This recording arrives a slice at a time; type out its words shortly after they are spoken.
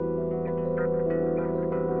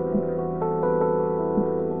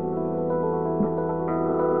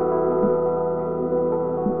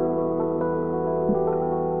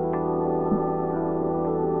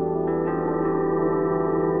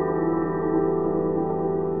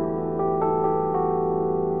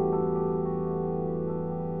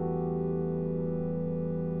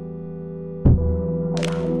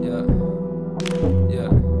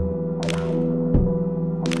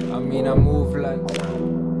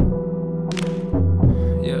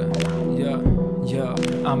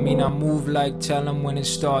I mean, I move like tell 'em when it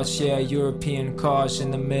starts, yeah. European cars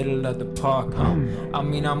in the middle of the park, I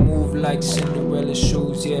mean, I move like Cinderella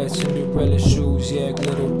shoes, yeah. Cinderella shoes, yeah.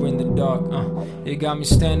 Glitter in the dark, You got me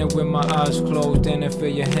standing with my eyes closed, and I feel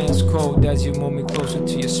your hands cold as you move me closer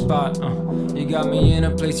to your spot, You got me in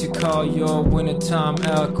a place you call your wintertime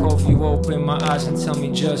alcove. You open my eyes and tell me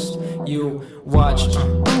just you watch,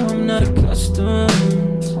 I'm not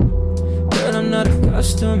accustomed, girl, I'm not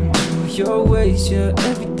accustomed to your ways, yeah.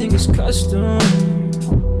 Everything is custom.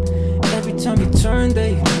 Every time you turn,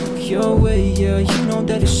 they look your way, yeah. You know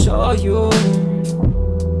that it's all you,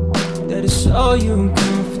 that it's all you.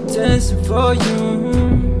 Confidence and for you.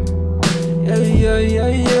 Yeah, yeah, yeah,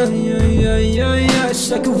 yeah, yeah, yeah, yeah, yeah.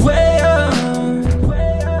 It's like a way up.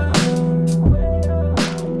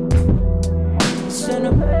 Send a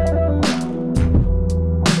way up.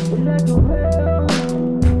 You're like a way up.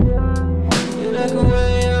 You're like a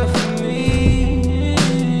way up for me.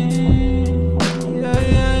 Yeah,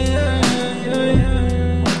 yeah, yeah, yeah,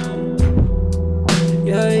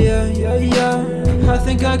 yeah, yeah, yeah, yeah, yeah. I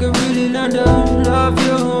think I could really learn to love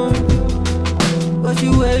you. What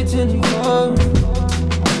you waiting for?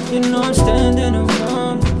 You know I'm standing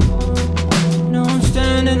alone. No, I'm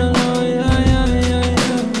standing alone. Yeah, yeah, yeah,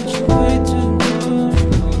 yeah. What you waiting for?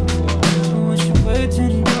 What you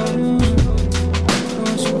waiting for?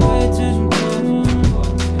 What you waiting for?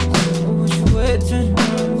 What you waiting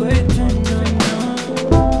for? Waiting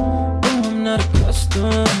for? Oh, I'm not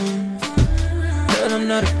accustomed, but I'm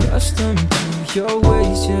not accustomed to your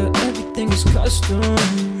ways. Yeah, everything is custom.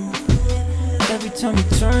 Every time you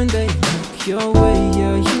turn, they look your way,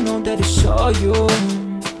 yeah. You know that it's all you,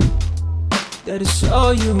 that it's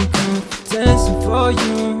all you. Confidence and for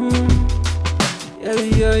you. Yeah,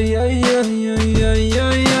 yeah, yeah, yeah, yeah, yeah,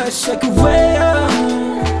 yeah, yeah. It's like a way up.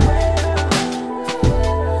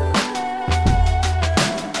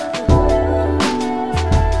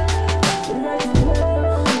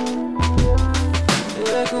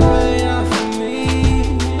 Like a way out for me.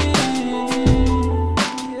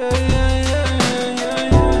 Yeah, yeah, yeah.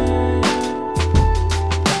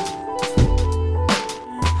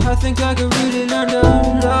 I think I could really learn to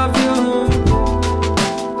love you.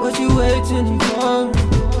 What you waiting for?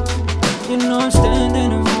 You know I'm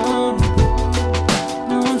standing alone.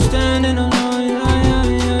 No, I'm standing alone. Yeah, yeah,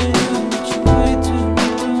 yeah, yeah. What you waiting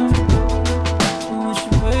for? What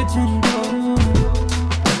you waiting for?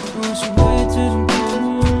 What you waiting for?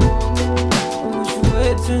 What you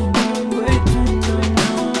waiting for?